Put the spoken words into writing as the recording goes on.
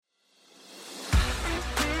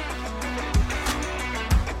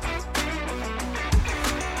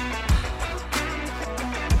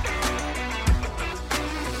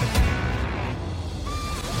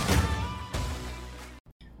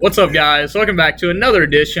What's up, guys? Welcome back to another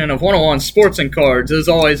edition of 101 Sports and Cards. As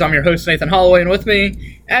always, I'm your host, Nathan Holloway, and with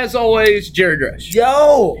me, as always, Jared Dresch.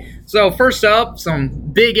 Yo! So, first up, some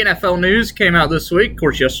big NFL news came out this week. Of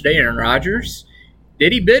course, yesterday, Aaron Rodgers.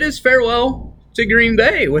 Did he bid his farewell to Green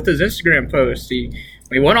Bay with his Instagram post? He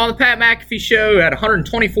went on the Pat McAfee show, had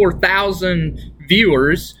 124,000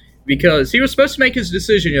 viewers, because he was supposed to make his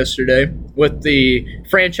decision yesterday with the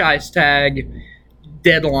franchise tag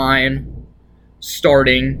deadline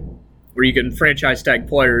starting, where you can franchise tag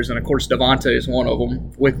players, and of course Devontae is one of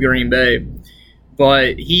them with Green Bay.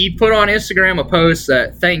 But he put on Instagram a post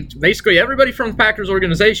that thanked basically everybody from the Packers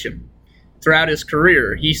organization throughout his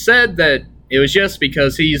career. He said that it was just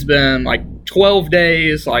because he's been 12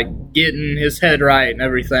 days getting his head right and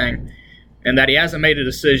everything, and that he hasn't made a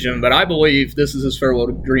decision. But I believe this is his farewell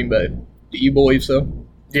to Green Bay. Do you believe so?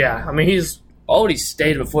 Yeah, I mean, he's already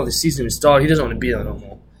stated before the season started he doesn't want to be there no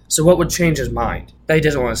more. So what would change his mind that he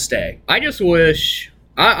doesn't want to stay? I just wish...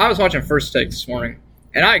 I was watching First Take this morning,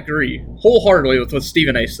 and I agree wholeheartedly with what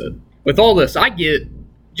Stephen A. said. With all this, I get...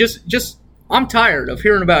 I'm tired of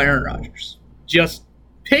hearing about Aaron Rodgers. Just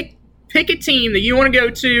pick a team that you want to go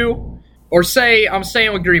to, or say, I'm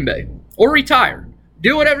staying with Green Bay. Or retire.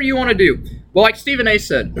 Do whatever you want to do. Well, like Stephen A.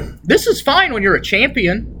 said, this is fine when you're a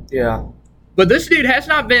champion. Yeah. But this dude has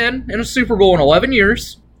not been in a Super Bowl in 11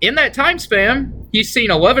 years. In that time span, he's seen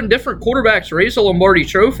 11 different quarterbacks raise the Lombardi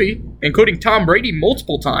Trophy, including Tom Brady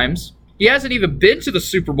multiple times. He hasn't even been to the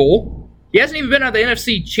Super Bowl. He hasn't even been at the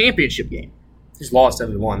NFC Championship game. He's lost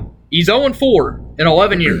every one. He's 0-4 in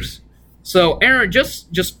 11 years. So, Aaron,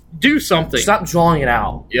 just do something. Stop drawing it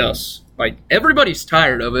out. Yes. Everybody's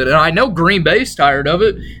tired of it, and I know Green Bay's tired of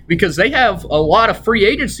it because they have a lot of free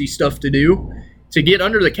agency stuff to do to get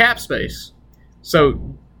under the cap space.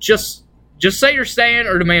 So, just say you're staying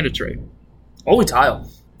or demand a trade. Or retire.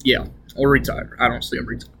 Yeah, or retire. I don't see him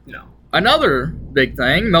retire. No. Another big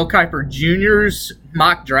thing, Mel Kiper Jr.'s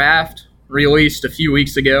mock draft released a few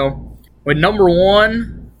weeks ago. With number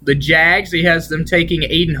 1, the Jags, he has them taking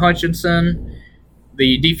Aiden Hutchinson,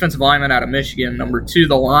 the defensive lineman out of Michigan. Number 2,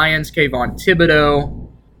 the Lions, Kayvon Thibodeau,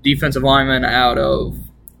 defensive lineman out of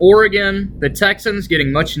Oregon. The Texans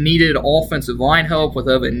getting much-needed offensive line help with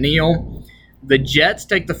Evan Neal. The Jets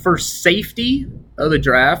take the first safety of the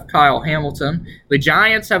draft, Kyle Hamilton. The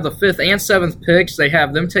Giants have the 5th and 7th picks. They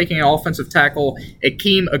have them taking offensive tackle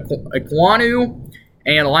Akeem Ekwonu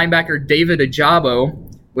and linebacker David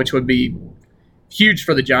Ajabo, which would be huge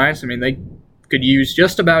for the Giants. I mean, they could use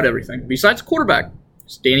just about everything. Besides quarterback,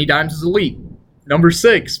 Danny Dimes is elite. Number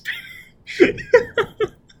 6.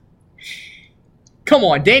 Come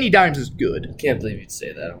on, Danny Dimes is good. I can't believe you'd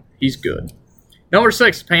say that. He's good. Number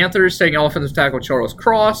 6, Panthers taking offensive tackle Charles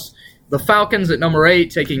Cross. The Falcons at number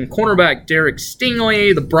 8 taking cornerback Derek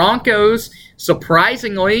Stingley. The Broncos,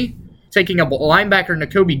 surprisingly, taking a linebacker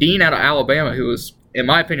Nakobe Dean out of Alabama, who was, in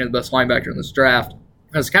my opinion, the best linebacker in this draft.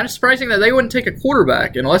 It's kind of surprising that they wouldn't take a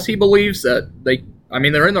quarterback unless he believes that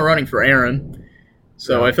they're in the running for Aaron.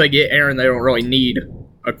 So if they get Aaron, they don't really need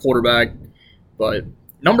a quarterback. But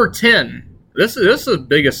number 10, this is the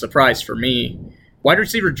biggest surprise for me. Wide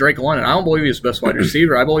receiver Drake London. I don't believe he's the best wide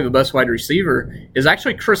receiver. I believe the best wide receiver is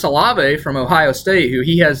actually Chris Olave from Ohio State, who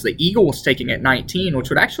he has the Eagles taking at 19, which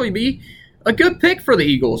would actually be a good pick for the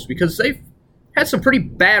Eagles because they've had some pretty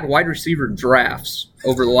bad wide receiver drafts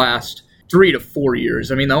over the last 3 to 4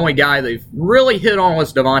 years. I mean, the only guy they've really hit on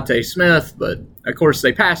was Devontae Smith, but of course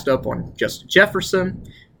they passed up on Justin Jefferson,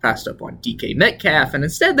 passed up on DK Metcalf, and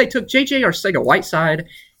instead they took J.J. Arcega-Whiteside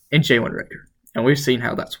and Jalen Reagor. And we've seen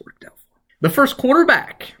how that's worked out. The first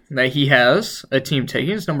quarterback that he has a team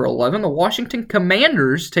taking is number 11, the Washington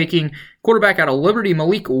Commanders, taking quarterback out of Liberty,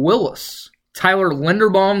 Malik Willis. Tyler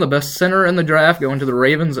Linderbaum, the best center in the draft, going to the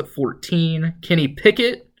Ravens at 14. Kenny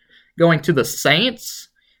Pickett going to the Saints.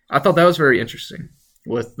 I thought that was very interesting.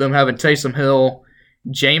 With them having Taysom Hill,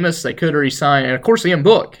 Jameis, they could re-sign, and of course Ian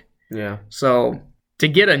Book. Yeah. So to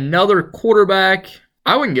get another quarterback,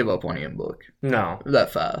 I wouldn't give up on Ian Book. No.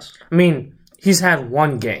 That fast. I mean, he's had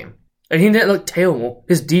one game. And he didn't look terrible.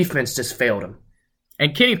 His defense just failed him.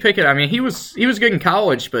 And Kenny Pickett, I mean, he was good in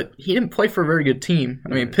college, but he didn't play for a very good team. I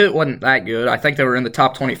mean, Pitt wasn't that good. I think they were in the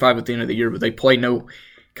top 25 at the end of the year, but they played no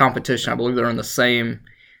competition. I believe they're in the same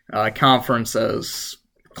conference as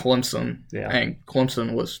Clemson. Yeah. And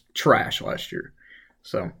Clemson was trash last year.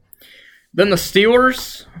 So then the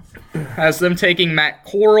Steelers has them taking Matt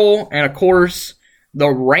Corral, and of course the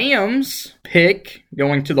Rams pick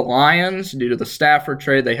going to the Lions due to the Stafford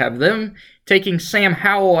trade. They have them taking Sam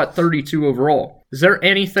Howell at 32 overall. Is there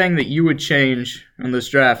anything that you would change in this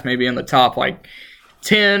draft, maybe in the top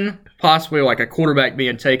 10, possibly like a quarterback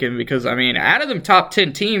being taken because, I mean, out of them top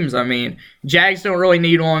 10 teams, I mean, Jags don't really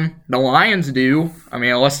need one. The Lions do. I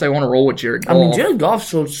mean, unless they want to roll with Jared Goff. I mean, Jared Goff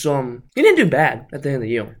showed some. He didn't do bad at the end of the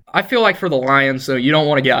year. I feel like for the Lions, so you don't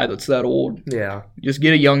want a guy that's that old. Yeah. Just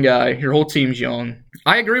get a young guy. Your whole team's young.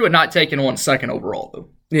 I agree with not taking one second overall, though.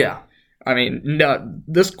 Yeah. I mean, no,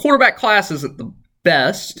 this quarterback class isn't the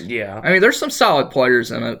best. Yeah. I mean, there's some solid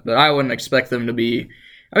players in it, but I wouldn't expect them to be.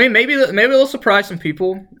 I mean, maybe they'll surprise some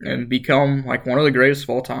people and become like one of the greatest of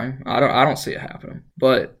all time. I don't see it happening.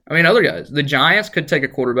 But I mean, other guys, the Giants could take a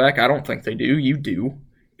quarterback. I don't think they do. You do,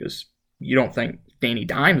 because you don't think Danny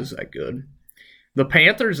Dimes is that good. The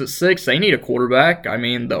Panthers at 6, they need a quarterback. I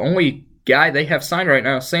mean, the only guy they have signed right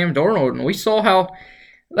now is Sam Darnold, and we saw how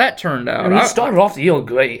that turned out. I mean, he started off the year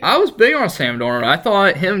great. I was big on Sam Darnold. I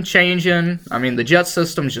thought him changing. I mean, the Jets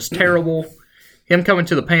system is just terrible. Him coming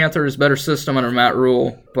to the Panthers, better system under Matt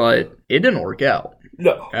Rule, but it didn't work out.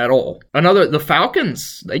 No. At all. The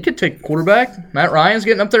Falcons, they could take a quarterback. Matt Ryan's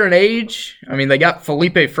getting up there in age. I mean, they got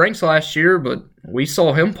Felipe Franks last year, but we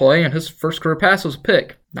saw him play, and his first career pass was a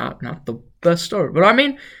pick. Not the best start. But, I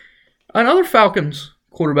mean, another Falcons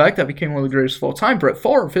quarterback that became one of the greatest of all time, Brett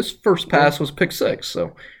Favre, his first pass was pick 6.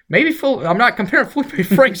 So, maybe I'm not comparing Felipe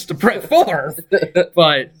Franks to Brett Favre,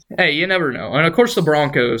 but, hey, you never know. And, of course, the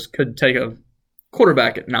Broncos could take a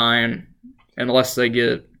quarterback at 9 unless they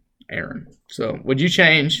get Aaron. So, would you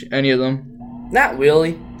change any of them? Not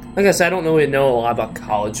really. Like I said, I don't really know a lot about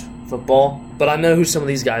college football, but I know who some of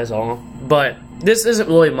these guys are. But this isn't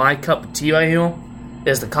really my cup of tea right here.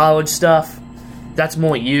 Is the college stuff. That's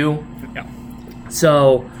more you. Yeah.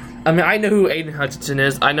 So, I mean, I know who Aiden Hutchinson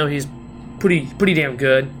is. I know he's pretty damn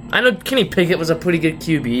good. I know Kenny Pickett was a pretty good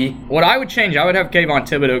QB. What I would change, I would have Kayvon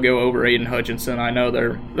Thibodeau go over Aiden Hutchinson. I know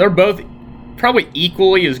they're both probably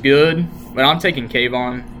equally as good, but I'm taking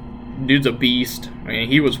Kayvon. Dude's a beast. I mean,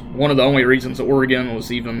 he was one of the only reasons that Oregon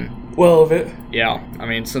was even relevant. Yeah, I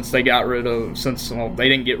mean, they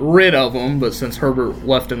didn't get rid of him, but since Herbert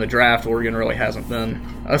left in the draft, Oregon really hasn't been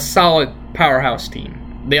a solid powerhouse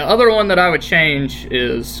team. The other one that I would change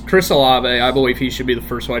is Chris Olave. I believe he should be the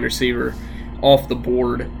first wide receiver off the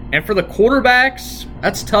board. And for the quarterbacks,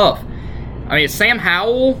 that's tough. I mean, Sam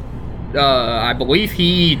Howell, I believe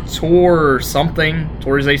he tore his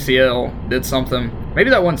ACL, did something. Maybe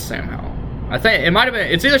that wasn't Sam Howell. I think it might have been.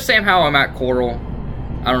 It's either Sam Howell or Matt Corral.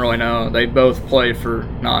 I don't really know. They both play for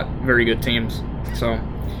not very good teams. So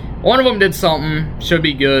one of them did something. Should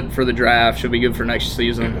be good for the draft. Should be good for next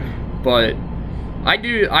season. But I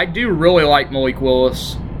do really like Malik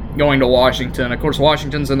Willis going to Washington. Of course,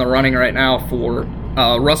 Washington's in the running right now for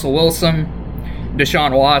Russell Wilson,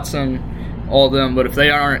 Deshaun Watson, all of them. But if they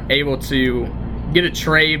aren't able to get a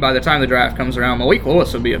trade by the time the draft comes around, Malik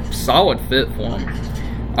Willis would be a solid fit for him.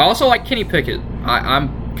 I also like Kenny Pickett.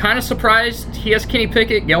 I'm kind of surprised he has Kenny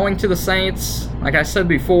Pickett going to the Saints. Like I said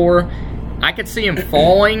before, I could see him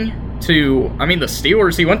falling to, the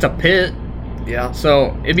Steelers. He went to Pitt. Yeah.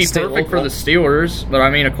 So it'd be perfect for the Steelers. But,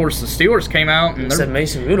 of course, the Steelers came out and said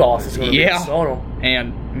Mason Rudolph is going to be the starter.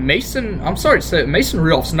 And I'm sorry to say it, Mason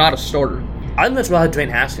Rudolph's not a starter. I'd much rather Dwayne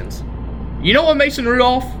Haskins. You know what Mason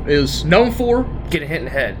Rudolph is known for? Getting hit in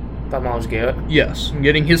the head by Myles Garrett. Yes,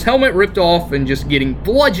 getting his helmet ripped off and just getting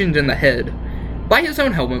bludgeoned in the head by his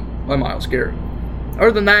own helmet by Myles Garrett.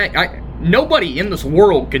 Other than that, nobody in this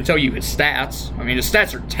world can tell you his stats. His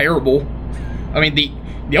stats are terrible.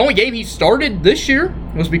 The only game he started this year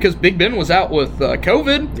was because Big Ben was out with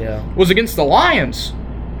COVID. Yeah. Was against the Lions.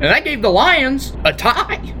 And that gave the Lions a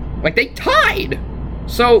tie. They tied.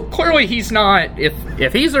 So, clearly he's not,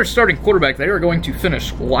 if he's their starting quarterback, they are going to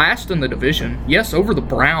finish last in the division. Yes, over the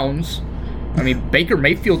Browns. Baker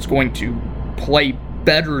Mayfield's going to play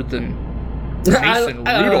better than Mason Rudolph.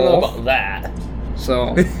 I don't know about that.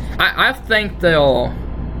 So, I think they'll,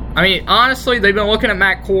 honestly, they've been looking at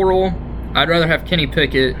Matt Corral. I'd rather have Kenny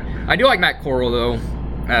Pickett. I do like Matt Corral, though,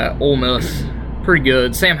 at Ole Miss. Pretty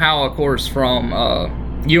good. Sam Howell, of course, from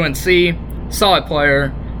UNC. Solid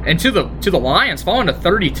player. And to the Lions, falling to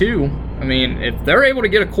 32. If they're able to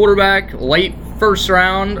get a quarterback late first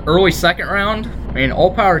round, early second round,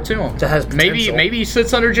 all power to them. That has potential. Maybe he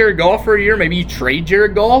sits under Jared Goff for a year. Maybe you trade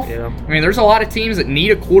Jared Goff. Yeah. There's a lot of teams that need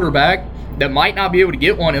a quarterback that might not be able to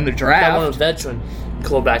get one in the draft. Got one of veteran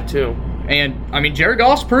quarterback too. And Jared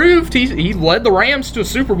Goff's proved he led the Rams to a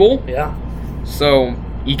Super Bowl. Yeah. So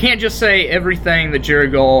you can't just say everything that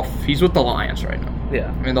Jared Goff. He's with the Lions right now.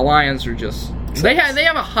 Yeah. The Lions are just. They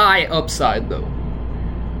have a high upside, though.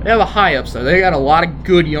 They have a high upside. They got a lot of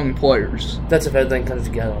good young players. That's if everything comes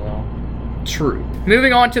together, though. True.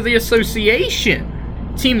 Moving on to the association.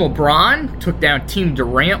 Team LeBron took down Team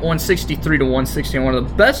Durant 163-160. One of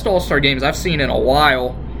the best All-Star games I've seen in a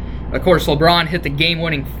while. Of course, LeBron hit the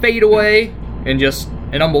game-winning fadeaway and just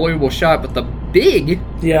an unbelievable shot. But the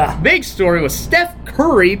big story was Steph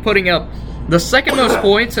Curry putting up the second most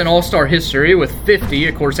points in All-Star history with 50.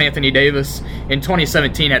 Of course, Anthony Davis in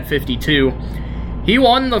 2017 had 52. He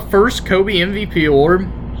won the first Kobe MVP award.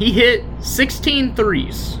 He hit 16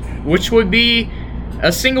 threes, which would be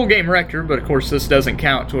a single-game record, but of course this doesn't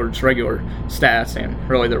count towards regular stats, and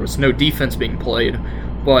really there was no defense being played.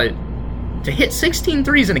 But to hit 16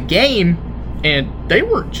 threes in a game, and they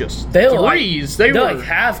weren't just threes. They were like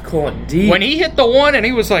half-court deep. When he hit the one, and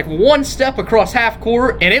he was like one step across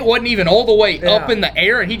half-court, and it wasn't even all the way up in the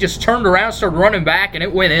air, and he just turned around, started running back, and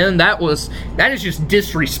it went in. That is just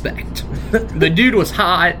disrespect. The dude was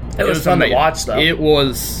hot. It was fun to watch, though. It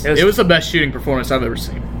was the best shooting performance I've ever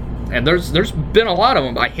seen. And there's been a lot of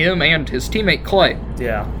them by him and his teammate Clay.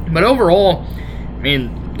 Yeah. But overall, I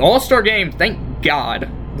mean, the All-Star game, thank God,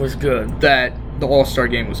 was good. That the All-Star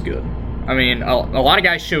game was good. I mean, a lot of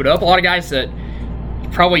guys showed up. A lot of guys that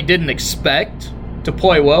probably didn't expect to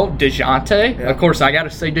play well. DeJounte, of course, I got to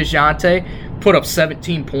say DeJounte put up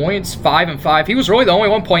 17 points, 5 and 5. He was really the only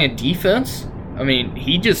one playing defense. I mean,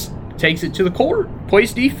 he just takes it to the court,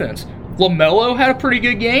 plays defense. LaMelo had a pretty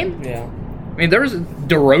good game. Yeah. I mean, there's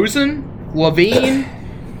DeRozan, Levine,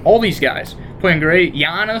 all these guys playing great.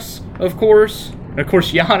 Giannis, of course. And of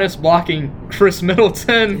course, Giannis blocking Chris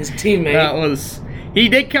Middleton. His teammate. He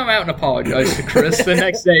did come out and apologize to Chris the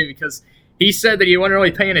next day because he said that he wasn't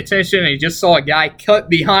really paying attention and he just saw a guy cut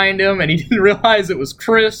behind him and he didn't realize it was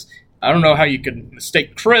Chris. I don't know how you could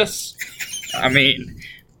mistake Chris. I mean,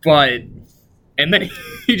 and then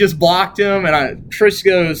he just blocked him and Chris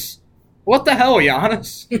goes, "What the hell,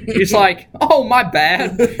 Giannis?" He's like, "Oh, my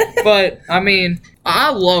bad." But, I mean,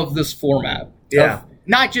 I love this format. Yeah.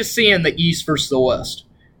 Not just seeing the East versus the West,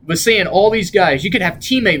 but seeing all these guys. You could have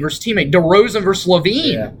teammate versus teammate, DeRozan versus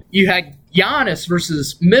Levine. Yeah. You had Giannis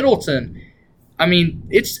versus Middleton. I mean,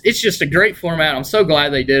 it's just a great format. I'm so glad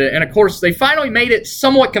they did it. And, of course, they finally made it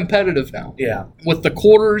somewhat competitive now. Yeah. With the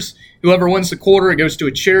quarters, whoever wins the quarter, it goes to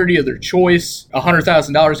a charity of their choice.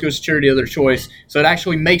 $100,000 goes to charity of their choice. So it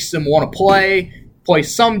actually makes them want to play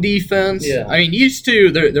some defense. Yeah. I mean, used to,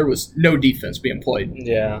 there was no defense being played.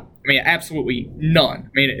 Yeah. I mean, absolutely none.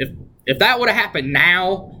 I mean, if that would have happened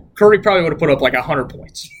now, Curry probably would have put up like 100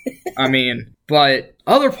 points. I mean, but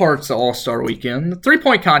other parts of All-Star Weekend, the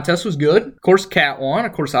three-point contest was good. Of course, Cat won.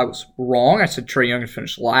 Of course, I was wrong. I said Trae Young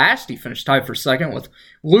finished last. He finished tied for second with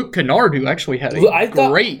Luke Kennard, who actually had a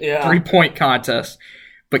great three-point contest.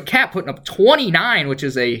 But Cat putting up 29, which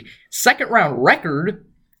is a second-round record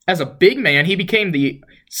as a big man. He became the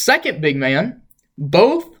second big man,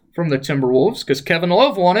 both from the Timberwolves, because Kevin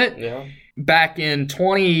Love won it back in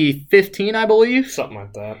 2015, I believe. Something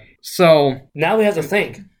like that. So now we have to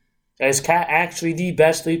think. Is Cat actually the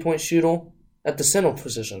best three-point shooter at the center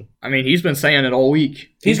position? I mean, he's been saying it all week.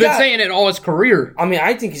 He's been saying it all his career. I mean,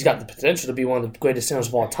 I think he's got the potential to be one of the greatest centers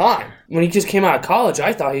of all time. When he just came out of college,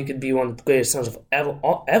 I thought he could be one of the greatest centers of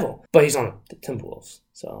ever. But he's on the Timberwolves.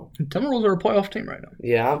 So the Timberwolves are a playoff team right now.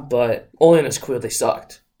 Yeah, but early in his career, they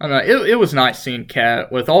sucked. I don't know. It was nice seeing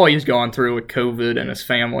Cat with all he's gone through with COVID and his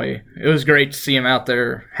family. It was great to see him out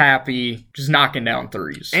there happy, just knocking down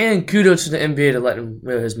threes. And kudos to the NBA to let him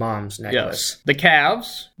wear his mom's necklace. Yes. The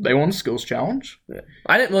Cavs, they won the Skills Challenge. Yeah.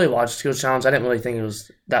 I didn't really watch the Skills Challenge. I didn't really think it was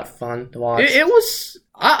that fun to watch. It was.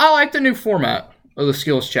 I like the new format of the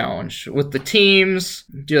Skills Challenge with the teams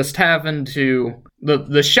just having to.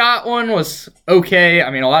 The shot one was okay. I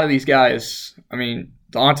mean, a lot of these guys. I mean.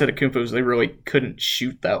 The Antetokounmpos, they really couldn't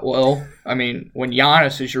shoot that well. I mean, when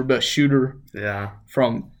Giannis is your best shooter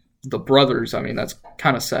from the brothers, I mean, that's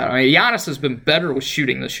kind of sad. I mean, Giannis has been better with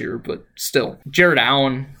shooting this year, but still. Jared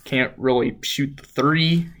Allen can't really shoot the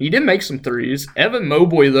three. He did make some threes. Evan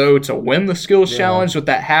Mobley, though, to win the Skills Challenge with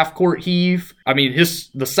that half-court heave. I mean,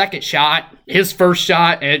 the second shot, his first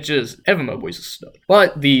shot, and Evan Mobley's a stud.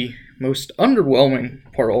 But the most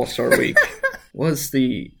underwhelming part of All-Star Week was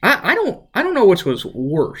I don't know which was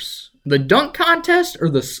worse, the dunk contest or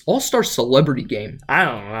the All-Star Celebrity Game. I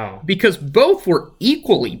don't know, because both were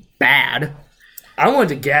equally bad. I wanted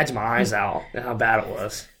to gouge my eyes out at how bad it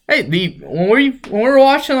was. Hey, when we were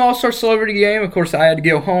watching the All-Star Celebrity Game, of course I had to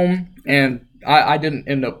go home and I didn't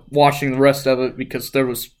end up watching the rest of it because there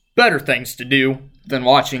was better things to do than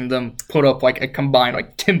watching them put up like a combined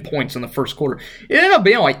 10 points in the first quarter. It ended up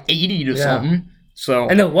being 80 to something. So,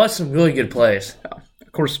 and there was some really good plays.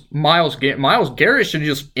 Of course, Myles Garrett should have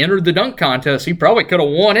just entered the dunk contest. He probably could have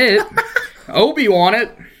won it. Obi won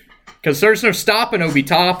it because there's no stopping Obi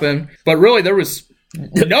Toppin. But really, there was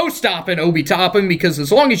no stopping Obi Toppin, because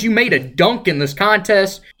as long as you made a dunk in this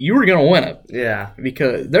contest, you were going to win it. Yeah.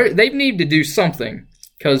 Because they need to do something.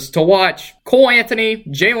 Because to watch Cole Anthony,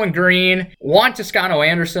 Jalen Green, Juan Toscano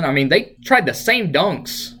Anderson, I mean, they tried the same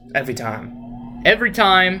dunks. Every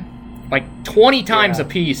time. Like 20 times a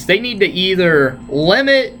piece. They need to either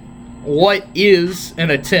limit what is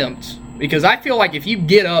an attempt. Because I feel like if you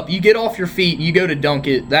get up, you get off your feet, you go to dunk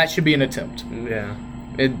it, that should be an attempt. Yeah.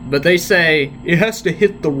 But they say it has to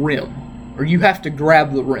hit the rim, or you have to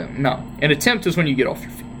grab the rim. No. An attempt is when you get off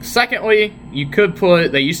your feet. Secondly, you could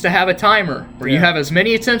they used to have a timer where you have as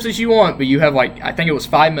many attempts as you want, but you have I think it was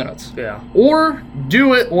 5 minutes. Yeah. Or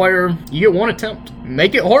do it where you get one attempt.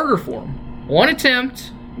 Make it harder for them. One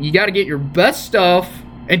attempt, you got to get your best stuff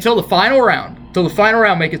until the final round. Till the final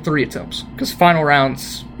round, make it 3 attempts. Because final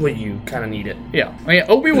rounds... Well, you kind of need it. Yeah. I mean,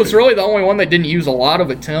 Obi was really the only one that didn't use a lot of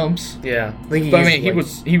attempts. Yeah.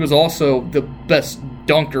 He was also the best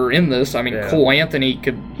dunker in this. I mean, Cole Anthony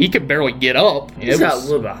could barely get up. He's got a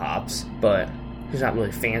little bit of hops, but he's not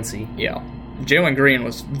really fancy. Yeah. Jalen Green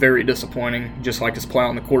was very disappointing, just like his play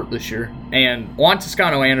on the court this year. And Juan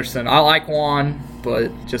Toscano Anderson, I like Juan,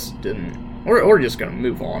 but just didn't... We're just going to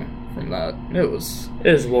move on from that. It was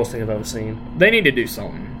the worst thing I've ever seen. They need to do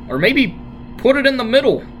something. Or maybe put it in the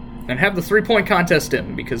middle and have the 3-point contest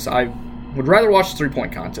in, because I would rather watch the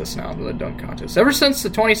 3-point contest now than the dunk contest. Ever since the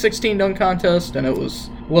 2016 dunk contest, and it was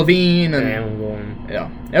Levine and... Yeah.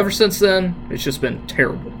 Ever since then, it's just been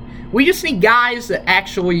terrible. We just need guys that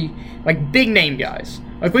actually... Like, big-name guys.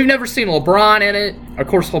 Like, we've never seen LeBron in it. Of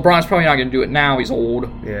course, LeBron's probably not going to do it now. He's old.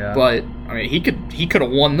 Yeah. But, I mean, he could have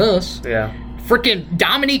won this. Yeah. Freaking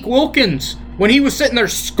Dominique Wilkins, when he was sitting there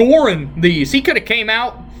scoring these, he could have came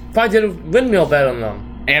out. Probably did a windmill bet on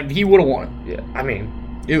them. And he would have won it. Yeah, I mean...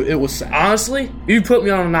 It was sad. Honestly, you put me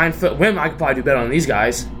on a 9-foot whim, I could probably do better on these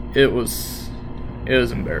guys. It was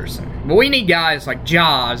embarrassing. But we need guys like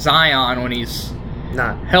Zion when he's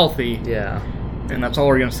not healthy. Yeah. And that's all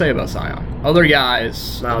we're going to say about Zion. Other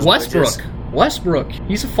guys, Westbrook,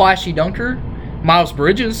 he's a flashy dunker. Miles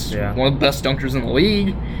Bridges, one of the best dunkers in the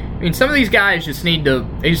league. I mean, some of these guys just need to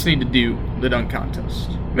do the dunk contest.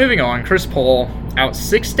 Moving on, Chris Paul, out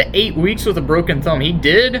 6 to 8 weeks with a broken thumb. He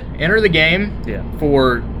did enter the game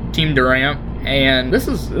for Team Durant, and this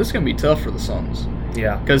is going to be tough for the Suns.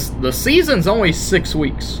 Yeah. Because the season's only 6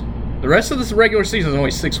 weeks. The rest of this regular season is only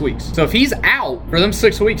 6 weeks. So if he's out for them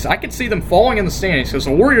 6 weeks, I could see them falling in the standings, because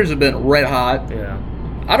the Warriors have been red hot. Yeah.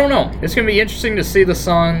 I don't know. It's going to be interesting to see the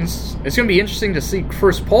Suns. It's going to be interesting to see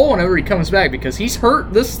Chris Paul whenever he comes back, because he's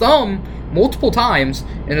hurt this thumb multiple times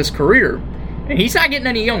in his career, and he's not getting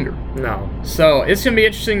any younger. No. So it's going to be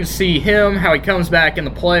interesting to see him, how he comes back in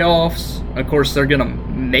the playoffs. Of course, they're going to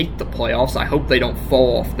make the playoffs. I hope they don't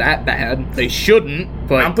fall off that bad. They shouldn't,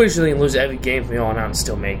 but... I'm pretty sure they can lose every game from here on out and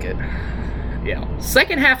still make it. Yeah.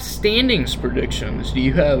 Second half standings predictions. Do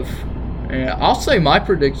you have... I'll say my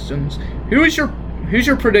predictions. Who's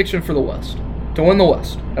your prediction for the West? To win the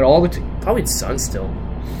West at all the teams? Probably the Suns still.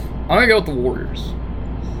 I'm going to go with the Warriors.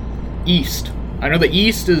 East. I know the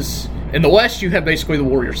East is... In the West, you have basically the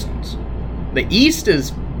Warriors Suns. The East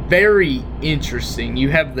is very interesting. You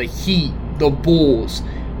have the Heat, the Bulls.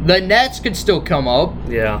 The Nets could still come up.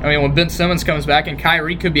 Yeah. I mean, when Ben Simmons comes back, and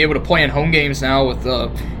Kyrie could be able to play in home games now with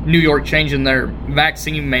New York changing their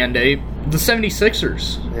vaccine mandate. The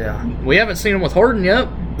 76ers. Yeah. We haven't seen them with Harden yet.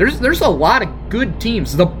 There's a lot of good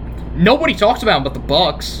teams. Nobody talks about them but the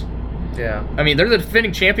Bucks. Yeah. I mean, they're the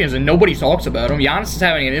defending champions, and nobody talks about them. Giannis is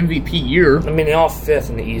having an MVP year. I mean, they're all 5th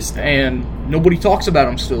in the East. And nobody talks about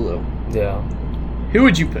them still, though. Yeah. Who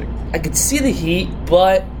would you pick? I could see the Heat,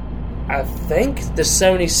 but I think the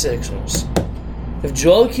 76ers. If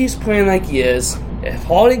Joel keeps playing like he is, if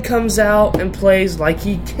Harden comes out and plays like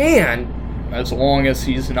he can... As long as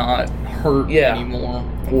he's not hurt anymore,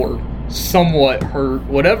 or somewhat hurt,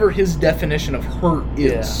 whatever his definition of hurt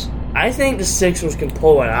is. Yeah. I think the Sixers can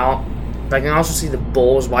pull it out, but I can also see the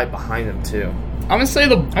Bulls right behind them too. I'm gonna say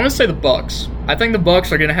the Bucks. I think the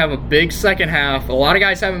Bucks are gonna have a big second half. A lot of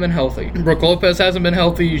guys haven't been healthy. Brook Lopez hasn't been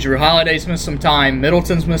healthy. Drew Holiday's missed some time.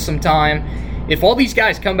 Middleton's missed some time. If all these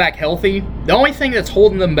guys come back healthy, the only thing that's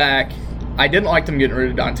holding them back, I didn't like them getting rid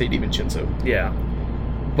of Dante DiVincenzo. Yeah.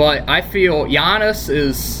 But I feel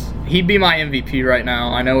Giannis he'd be my MVP right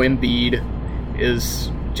now. I know Embiid is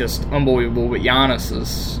just unbelievable, but Giannis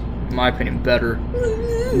is, in my opinion, better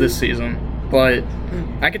this season. But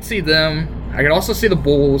I could see them. I could also see the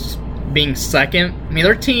Bulls being second. I mean,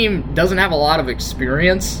 their team doesn't have a lot of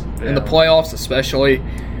experience in the playoffs, especially.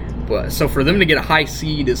 But so for them to get a high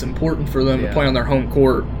seed is important for them to play on their home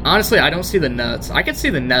court. Honestly, I don't see the Nets. I could see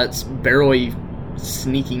the Nets barely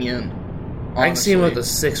sneaking in. I can see him with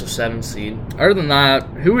honestly. a 6 or 7 seed. Other than that,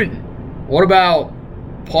 what about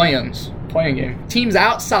playing game? Teams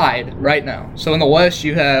outside right now. So in the West,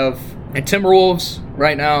 you have the Timberwolves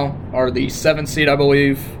right now are the 7th seed, I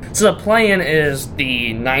believe. So the play-in is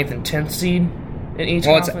the 9th and 10th seed in each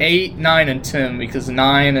Well, conference? it's 8, 9, and 10 because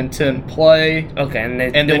 9 and 10 play. Okay, and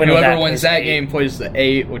And the then winner of whoever that wins plays that 8. game plays the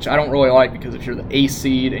 8, which I don't really like because if you're the 8th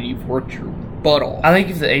seed and you've worked your butt off. I think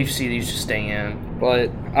if the 8th seed, you should stay in.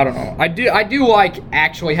 But I don't know. I do like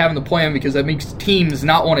actually having the plan because that makes teams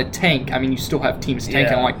not want to tank. I mean, you still have teams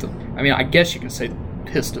tanking I guess you can say the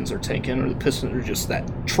Pistons are tanking or the Pistons are just that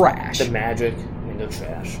trash. The Magic, they're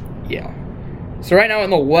trash. Yeah. So right now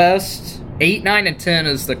in the West, 8, 9, and 10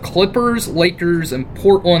 is the Clippers, Lakers, and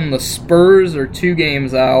Portland. The Spurs are 2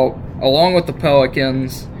 games out, along with the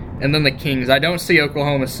Pelicans, and then the Kings. I don't see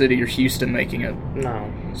Oklahoma City or Houston making it.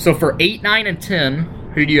 No. So for 8, 9, and 10,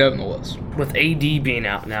 who do you have in the West? With AD being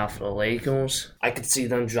out now for the Lakers, I could see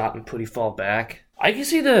them dropping pretty far back. I can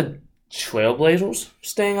see the Trailblazers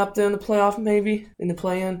staying up there in the playoff, maybe, in the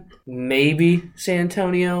play-in. Maybe San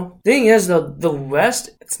Antonio. Thing is, the West,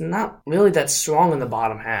 it's not really that strong in the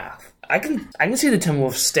bottom half. I can see the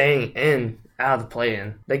Timberwolves staying in out of the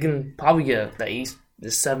play-in. They can probably get the East, the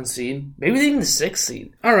 7th seed, maybe even the 6th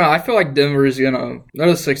seed. I don't know. I feel like Denver is they're the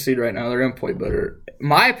 6th seed right now. They're going to play better.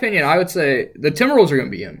 My opinion, I would say the Timberwolves are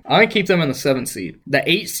going to be in. I'm going to keep them in the 7th seed. The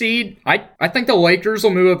 8th seed, I think the Lakers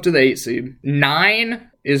will move up to the 8th seed. 9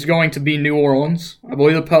 is going to be New Orleans. I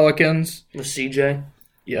believe the Pelicans. With CJ.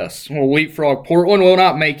 Yes, will leapfrog. Portland will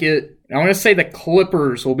not make it. I'm going to say the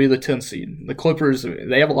Clippers will be the 10th seed. The Clippers,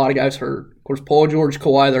 they have a lot of guys hurt. Of course, Paul George,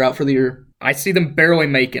 Kawhi, they're out for the year. I see them barely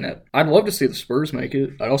making it. I'd love to see the Spurs make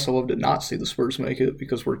it. I'd also love to not see the Spurs make it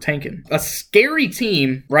because we're tanking. A scary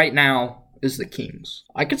team right now is the Kings.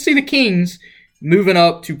 I could see the Kings moving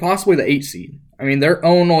up to possibly the 8th seed. I mean, they're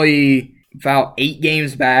only about 8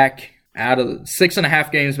 games back out of the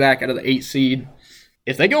 6.5 games back out of the 8th seed.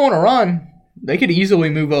 If they go on a run, they could easily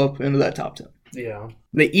move up into that top 10. Yeah.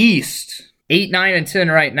 The East, 8, 9, and 10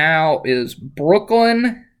 right now is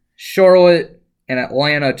Brooklyn, Charlotte, and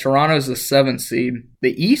Atlanta. Toronto's the 7th seed.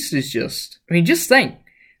 The East is just think.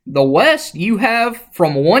 The West, you have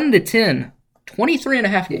from 1 to 10,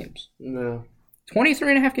 23.5 games. No.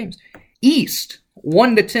 23.5 games. East,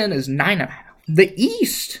 1 to 10 is 9.5. The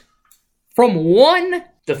East, from 1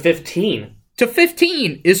 The 15. to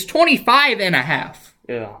 15 is 25.5.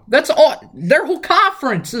 Yeah. That's all. Their whole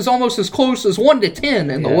conference is almost as close as 1 to 10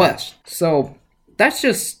 in the West. So that's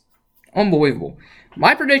just unbelievable.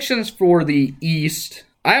 My predictions for the East,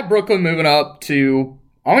 I have Brooklyn moving up to,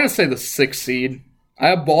 I'm going to say the 6th seed. I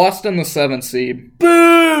have Boston the 7th seed.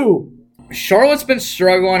 Boo! Charlotte's been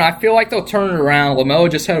struggling. I feel like they'll turn it around.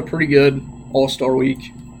 LaMelo just had a pretty good All-Star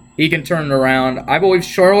week. He can turn it around. I believe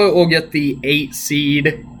Charlotte will get the 8th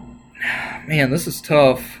seed. Man, this is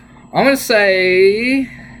tough. I'm going to say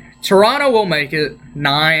Toronto will make it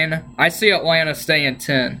 9. I see Atlanta staying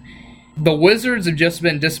 10. The Wizards have just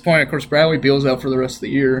been disappointed. Of course, Bradley Beal's out for the rest of the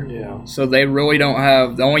year. Yeah. So they really don't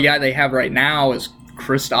have... The only guy they have right now is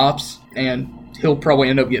Kristaps, and he'll probably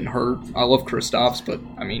end up getting hurt. I love Kristaps, but,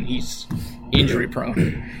 I mean, he's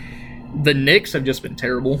injury-prone. The Knicks have just been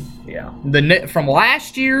terrible. Yeah. From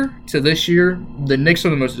last year to this year, the Knicks are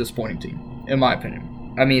the most disappointing team, in my opinion.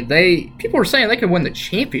 I mean, people were saying they could win the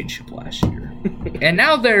championship last year. And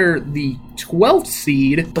now they're the 12th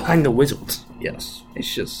seed. Behind the Wizards. Yes.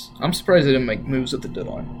 It's just, I'm surprised they didn't make moves at the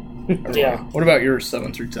deadline. Yeah. What about yours,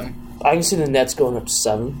 7 through 10? I can see the Nets going up to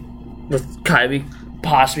 7. With Kyrie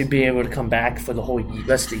possibly being able to come back for the whole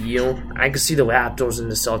rest of the year. I can see the Raptors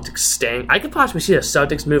and the Celtics staying. I could possibly see the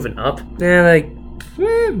Celtics moving up.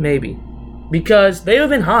 Maybe. Because they have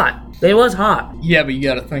been hot. They was hot. Yeah, but you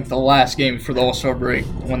got to think the last game for the All-Star break,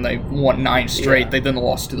 when they won 9 straight, they then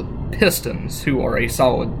lost to the Pistons, who are a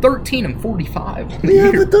solid 13-45.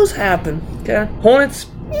 Yeah, but those happen. Okay. Hornets,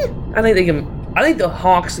 I think they can. I think the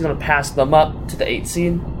Hawks are going to pass them up to the 8th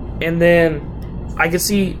seed. And then I can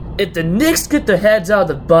see if the Knicks get their heads out of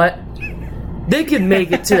the butt, they can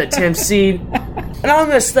make it to the 10th seed. And I'm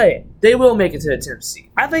going to say it. They will make it to the 10th seed.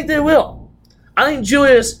 I think they will. I think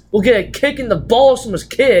Julius will get a kick in the balls from his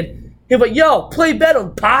kid. He'll be like, yo, play better,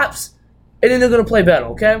 Pops. And then they're going to play better,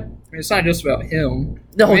 okay? I mean, it's not just about him.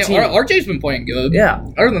 The whole team. RJ's been playing good. Yeah.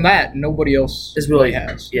 Other than that, nobody else really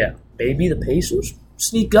has. Yeah. Maybe the Pacers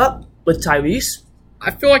sneak up with Tyrese.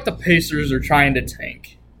 I feel like the Pacers are trying to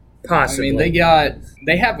tank. Possibly. I mean,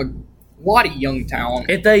 they have a lot of young talent.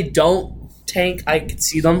 If they don't tank, I could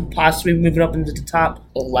see them possibly moving up into the top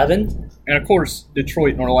 11. And, of course,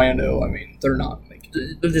 Detroit and Orlando, I mean, they're not making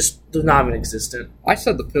They're not even existent. I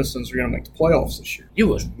said the Pistons were going to make the playoffs this year. You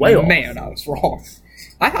was way off. Man, I was wrong.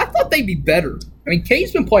 I thought they'd be better. I mean,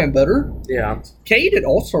 Cade's been playing better. Yeah. Cade at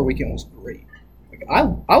All-Star Weekend was great. Like,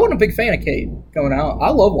 I wasn't a big fan of Cade coming out. I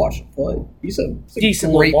love watching him play. He's a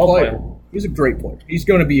Decent great ball player. He's a great player. He's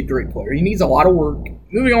going to be a great player. He needs a lot of work.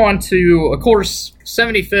 Moving on to, of course,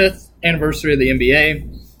 75th anniversary of the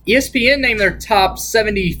NBA. ESPN named their top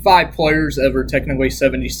 75 players ever, technically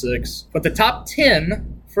 76. But the top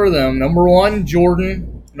 10 for them, number 1,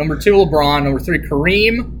 Jordan. Number 2, LeBron. Number 3,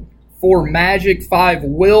 Kareem. 4, Magic. 5,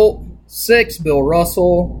 Wilt. 6, Bill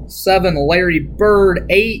Russell. 7, Larry Bird.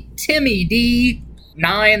 8, Timmy D.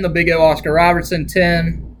 9, the Big O Oscar Robertson.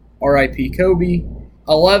 10, R.I.P. Kobe.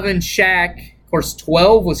 11, Shaq. Of course,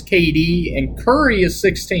 12 was KD. And Curry is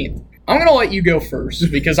 16th. I'm going to let you go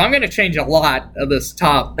first because I'm going to change a lot of this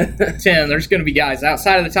top 10. There's going to be guys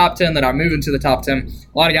outside of the top 10 that I move into the top 10.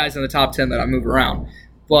 A lot of guys in the top 10 that I move around.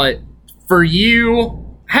 But for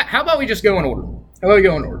you, how about we just go in order? How about we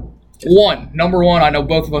go in order? 1, number 1, I know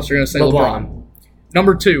both of us are going to say LeBron.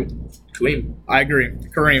 Number 2, Kareem. I agree.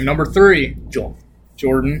 Kareem. Number 3,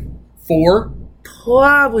 Jordan. 4,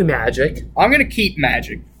 Probably Magic. I'm going to keep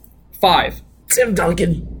Magic. 5, Tim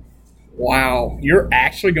Duncan. Wow, you're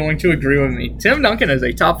actually going to agree with me. Tim Duncan is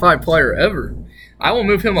a top 5 player ever. I will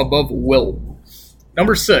move him above Wilt.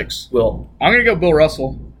 Number 6, Wilt. I'm going to go Bill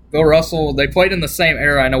Russell. Bill Russell, they played in the same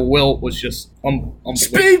era. I know Wilt was just unbelievable.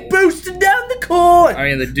 Speed boosting down the court. I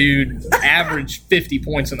mean, the dude averaged 50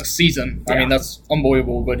 points in a season. I mean, that's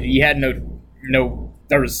unbelievable, but he had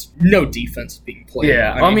there was no defense being played.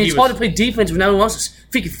 Yeah, I mean it's hard to play defense when no one else is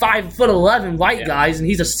freaking 5'11" white guys, and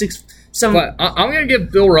he's a 6'7". But I'm going to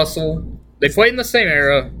give Bill Russell. They played in the same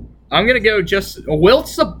era. I'm going to go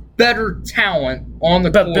Wilt's a better talent on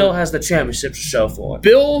the court. But Bill has the championship to show for it.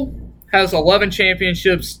 Bill has 11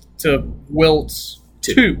 championships to Wilt's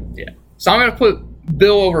 2. Yeah. So I'm going to put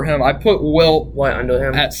Bill over him. I put Wilt under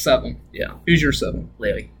him at 7. Yeah. Who's your 7?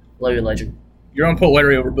 Larry Legend. You're going to put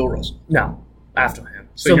Larry over Bill Russell? No, after him.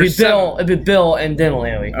 So it'd be Bill and then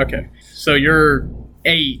Larry. Okay. So your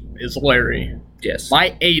 8 is Larry. Yes.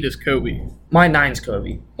 My 8 is Kobe. My 9's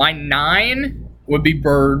Kobe. My 9 would be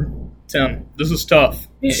Bird. 10. This is tough.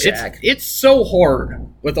 Shaq. It's so hard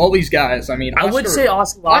with all these guys. I mean, I would say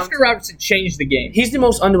Oscar Robertson changed the game. He's the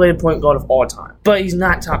most underrated point guard of all time, but he's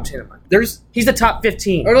not top 10 in my opinion. He's the top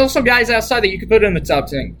 15. Are there some guys outside that you could put in the top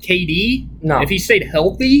 10? KD? No. If he stayed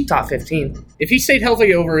healthy? Top 15. If he stayed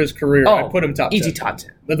healthy over his career, I'd put him top 10. Easy top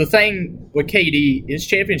 10. But the thing with KD is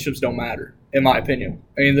championships don't matter, in my opinion.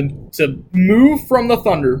 I mean, to move from the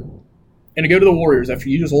Thunder and to go to the Warriors after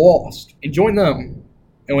you just lost and join them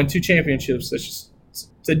and win 2 championships, it's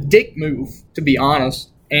a dick move, to be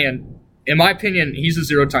honest. And in my opinion, he's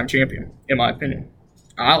a 0-time champion, in my opinion.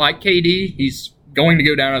 I like KD. He's going to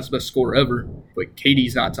go down as the best scorer ever, but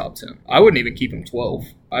KD's not top 10. I wouldn't even keep him 12.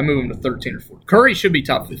 I move him to 13 or 14. Curry should be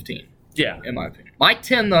top 15. Yeah. In my opinion. My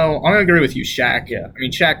 10, though, I'm going to agree with you, Shaq. Yeah. I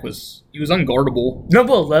mean, Shaq was unguardable.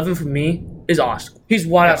 Number 11 for me is Oscar. He's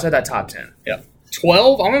wide outside that top 10. Yeah.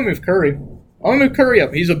 12, I'm going to move Curry. I'm going to move Curry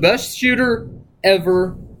up. He's the best shooter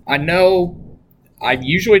ever. I know I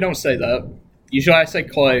usually don't say that. Usually I say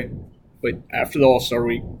Clay, but after the All-Star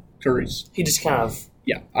week, Curry's. He just kind of...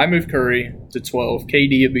 Yeah, I moved Curry to 12.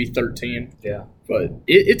 KD would be 13. Yeah. But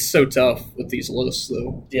it's so tough with these lists,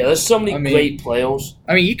 though. Yeah, there's so many great players.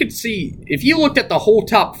 I mean, you could see, if you looked at the whole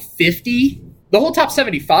top 50, the whole top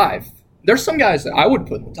 75, there's some guys that I would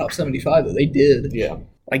put in the top 75 that they did. Yeah.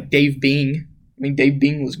 Like Dave Bing. I mean, Dave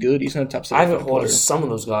Bing was good. He's not a top 75 I haven't heard of some of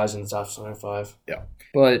those guys in the top 75. Yeah.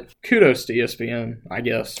 But kudos to ESPN, I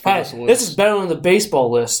guess. This is better than the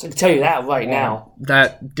baseball list. I can tell you that now.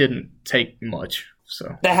 That didn't take much.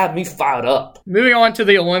 So that had me fired up. Moving on to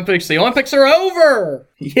the Olympics. The Olympics are over!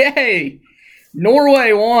 Yay!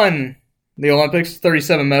 Norway won the Olympics.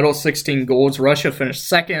 37 medals, 16 golds. Russia finished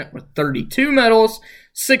second with 32 medals,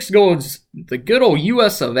 6 golds. The good old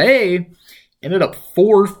US of A ended up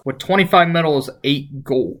fourth with 25 medals, 8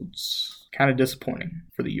 golds. Kind of disappointing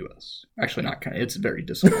for the U.S. Actually, not kind of. It's very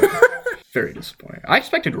disappointing. Very disappointing. I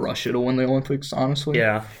expected Russia to win the Olympics, honestly.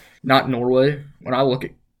 Yeah. Not Norway. When I look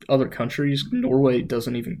at other countries, Norway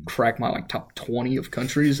doesn't even crack my top 20 of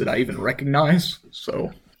countries that I even recognize.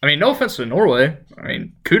 So, I mean, no offense to Norway. I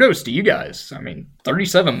mean, kudos to you guys. I mean,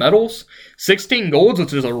 37 medals, 16 golds,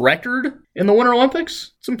 which is a record in the Winter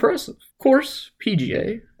Olympics. It's impressive. Of course,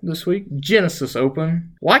 PGA this week. Genesis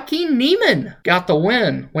Open. Joaquin Niemann got the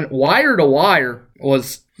win. Went wire to wire.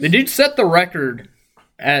 The dude set the record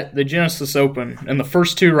at the Genesis Open in the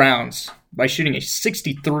first 2 rounds. by shooting a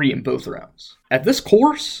 63 in both rounds. At this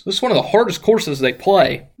course, this is one of the hardest courses they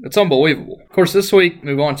play. It's unbelievable. Of course, this week,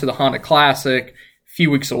 move on to the Honda Classic. A few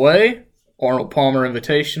weeks away, Arnold Palmer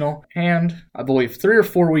Invitational. And I believe 3 or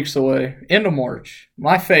 4 weeks away, end of March,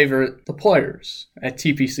 my favorite, the Players at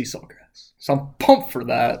TPC Sawgrass. So I'm pumped for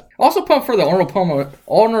that. Also pumped for the Arnold Palmer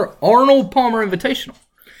Invitational.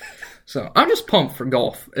 So I'm just pumped for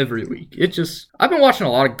golf every week. I've been watching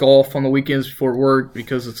a lot of golf on the weekends before work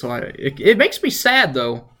because it's like, it makes me sad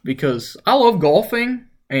though, because I love golfing.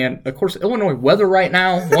 And of course, Illinois weather right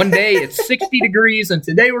now, one day it's 60 degrees and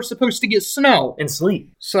today we're supposed to get snow. And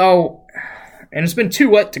sleep. So, and it's been too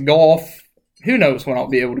wet to golf. Who knows when I'll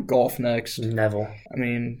be able to golf next. Never. I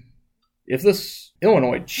mean, if this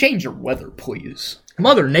Illinois, change your weather, please.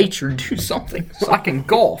 Mother Nature, do something so I can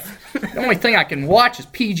golf. The only thing I can watch is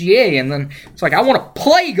PGA, and then it's like I want to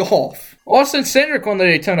play golf. Austin Cindric won the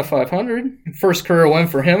Daytona 500. First career win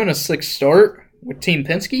for him in a 6th start with Team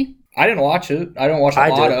Penske. I didn't watch it. I didn't watch a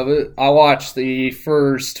lot of it. I watched the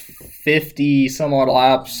first 50-some-odd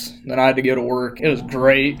laps. Then I had to go to work. It was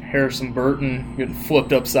great. Harrison Burton getting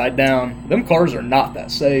flipped upside down. Them cars are not that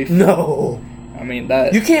safe. No. I mean,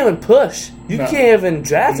 that... You can't even push. You can't even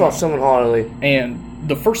draft off someone hardly. And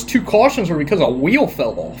the first 2 cautions were because a wheel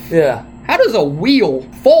fell off. Yeah. How does a wheel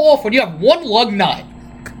fall off when you have 1 lug nut?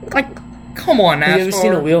 Like, come on, NASCAR. Have you ever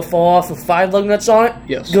seen a wheel fall off with 5 lug nuts on it?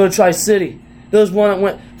 Yes. Go to Tri-City. There was one that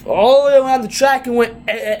went all the way around the track and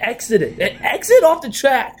exited. It exited off the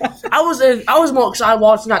track. I was more excited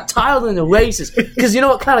watching that tire than the races. Because you know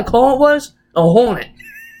what kind of car it was? A Hornet.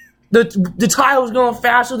 The tire was going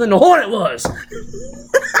faster than the Hornet was.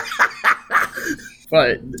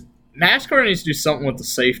 But NASCAR needs to do something with the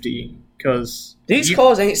safety because these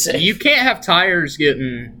cars ain't safe. You can't have tires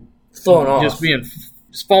getting falling off, just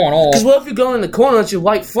falling off. Because what if you're going in the corner at your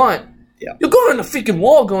white front? Yeah, you're going in the freaking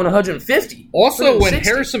wall, going 150. Also, when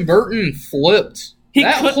Harrison Burton flipped,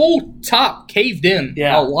 that whole top caved in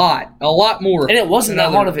a lot more, and it wasn't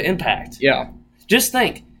that hard of an impact. Yeah, just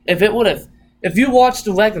think if you watched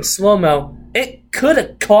the wreck in slow mo. It could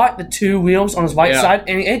have caught the 2 wheels on his right side,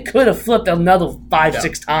 and it could have flipped another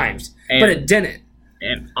 5-6 times, but it didn't.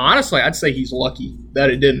 And honestly, I'd say he's lucky that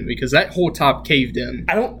it didn't, because that whole top caved in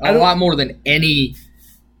a lot more than any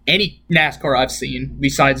NASCAR I've seen,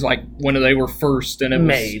 besides like when they were first and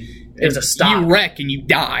it was a stop. You wreck and you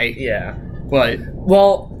die. Yeah, but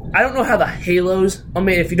I don't know how the halos. I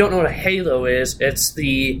mean, if you don't know what a halo is, it's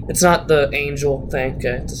not the angel thing.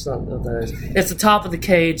 Okay, it's not what that is. It's the top of the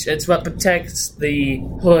cage. It's what protects the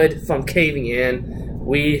hood from caving in.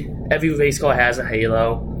 Every race car has a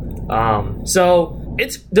halo. So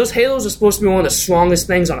those halos are supposed to be one of the strongest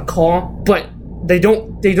things on a car, but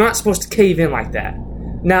they're not supposed to cave in like that.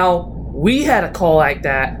 Now we had a car like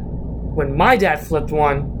that when my dad flipped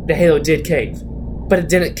one. The halo did cave, but it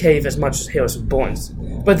didn't cave as much as Harrison Burton's.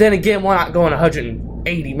 But then again, we're not going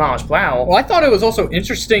 180 miles per hour. Well, I thought it was also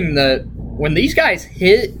interesting that when these guys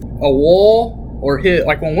hit a wall or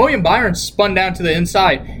like when William Byron spun down to the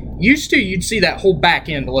inside, you'd see that whole back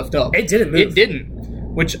end lift up. It didn't move. It didn't,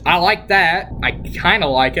 which I like that. I kind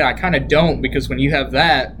of like it. I kind of don't, because when you have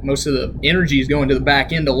that, most of the energy is going to the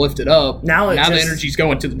back end to lift it up. Now the energy is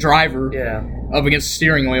going to the driver up against the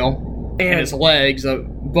steering wheel and his legs.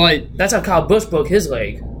 But that's how Kyle Busch broke his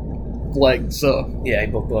legs. Yeah, he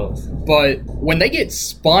broke both. But when they get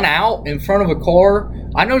spun out in front of a car,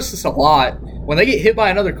 I notice this a lot. When they get hit by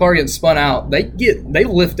another car getting spun out, they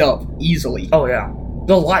lift up easily. Oh yeah,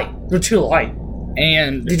 they're light. They're too light.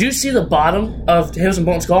 And did you see the bottom of Harrison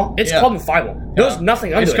Burton's car? It's carbon fiber. There's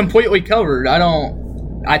nothing under it. It's completely covered.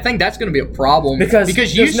 I think that's going to be a problem because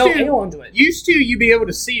there's no air under it. Used to, you'd be able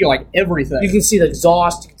to see like everything. You can see the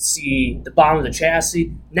exhaust. You can see the bottom of the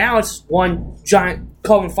chassis. Now it's one giant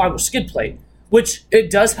carbon fiber skid plate, which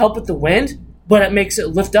it does help with the wind, but it makes it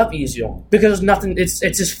lift up easier because there's nothing. It's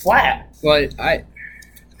just flat. But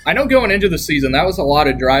I know going into the season, that was a lot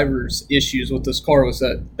of drivers' issues with this car, was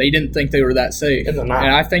that they didn't think they were that safe. And they're not.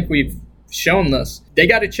 And I think we've shown this. They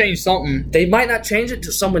got to change something. They might not change it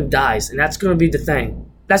till someone dies, and that's going to be the thing.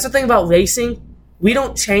 That's the thing about racing. We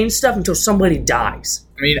don't change stuff until somebody dies.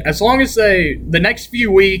 I mean, as long as the next few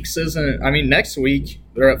weeks next week,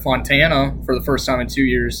 they're at Fontana for the first time in 2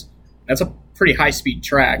 years. That's a pretty high-speed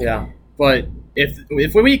track. Yeah. But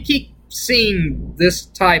if we keep seeing this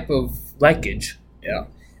type of wreckage,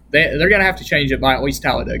 they're going to have to change it by at least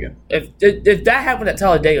Talladega. If that happened at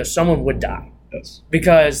Talladega, someone would die. Yes.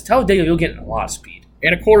 Because Talladega, you'll get a lot of speed.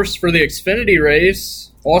 And, of course, for the Xfinity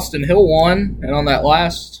race, Austin Hill won, and on that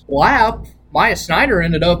last lap, Maya Snyder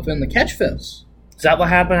ended up in the catch fence. Is that what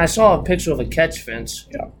happened? I saw a picture of a catch fence.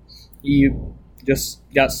 Yeah. He Just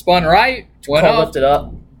got spun right, went Car up, lifted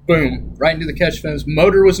up. boom, right into the catch fence.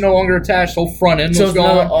 Motor was no longer attached. Whole front end So was it's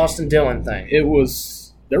another gone. Austin Dillon thing.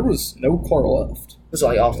 There was no car left. It was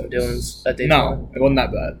like Austin Dillon's that day. No, it wasn't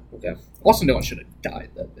that bad. Okay. Austin Dillon should have died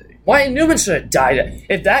that day. Ryan Newman should have died.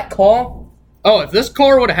 If that car, Oh, if this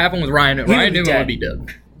car would have happened with Ryan Newman, He Ryan would be Newman dead. would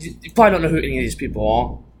be dead. you probably don't know who any of these people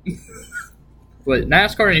are. But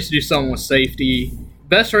NASCAR needs to do something with safety.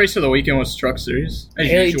 Best race of the weekend was Truck Series. As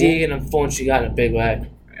Haley usual. Deegan, unfortunately, she got in a big way.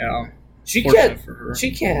 Yeah. She Fortunate can't. for her.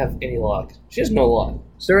 She can't have any luck. She has no luck.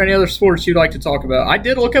 Is there any other sports you'd like to talk about? I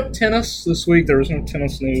did look up tennis this week. There was no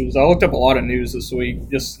tennis news. I looked up a lot of news this week.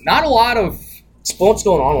 Just not a lot of. Sports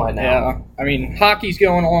going on right now. Yeah. I mean, hockey's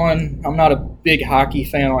going on. I'm not a big hockey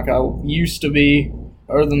fan like I used to be.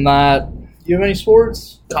 Other than that, do you have any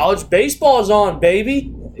sports? College baseball is on,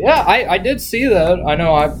 baby. Yeah, I did see that. I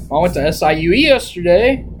know I went to SIUE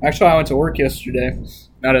yesterday. Actually, I went to work yesterday.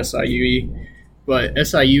 Not SIUE. But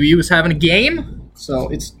SIUE was having a game. So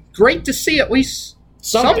it's great to see at least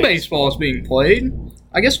some baseball is being played.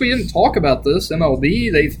 I guess we didn't talk about this.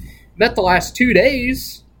 MLB, they've met the last 2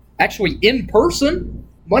 days, actually in person.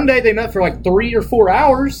 One day they met for like 3 or 4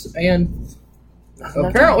 hours, and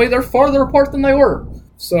apparently they're farther apart than they were.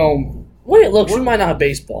 So, When it looks, we might not have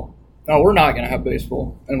baseball. no, we're not going to have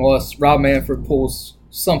baseball unless Rob Manfred pulls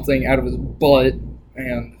something out of his butt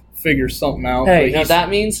and figures something out. Hey, But you know what that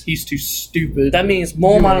means? he's too stupid. That means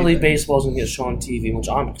more do minor league anything. baseball is going to get shown on TV, which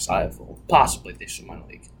I'm excited for. Possibly they should minor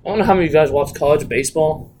league. I don't know how many of you guys watch college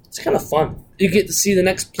baseball. It's kind of fun. You get to see the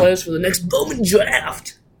next players for the next booming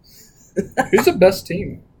draft. Who's the best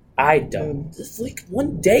team? I don't. It's like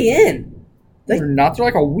one day in. They're not. They're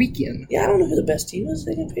like a weekend. Yeah, I don't know who the best team is.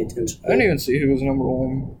 They can pay attention. I didn't even see who was number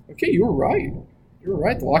one. Okay, you were right. You were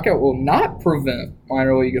right. The lockout will not prevent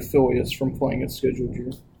minor league affiliates from playing its scheduled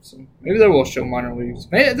year. So maybe they will show minor leagues.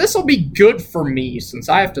 This will be good for me since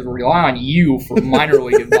I have to rely on you for minor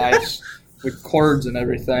league advice with cards and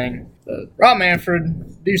everything. But Rob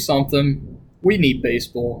Manfred, do something. We need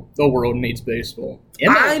baseball. The world needs baseball.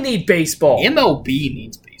 I need baseball. MLB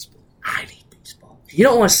needs baseball. I need baseball. You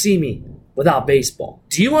don't want to see me without baseball.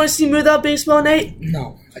 Do you want to see me without baseball, Nate?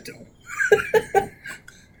 No, I don't.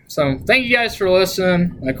 So, thank you guys for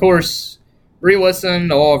listening. And of course, re-listen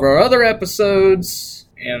to all of our other episodes.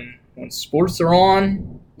 And when sports are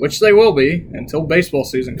on, which they will be until baseball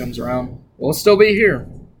season comes around, we'll still be here.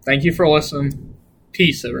 Thank you for listening.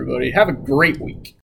 Peace, everybody. Have a great week.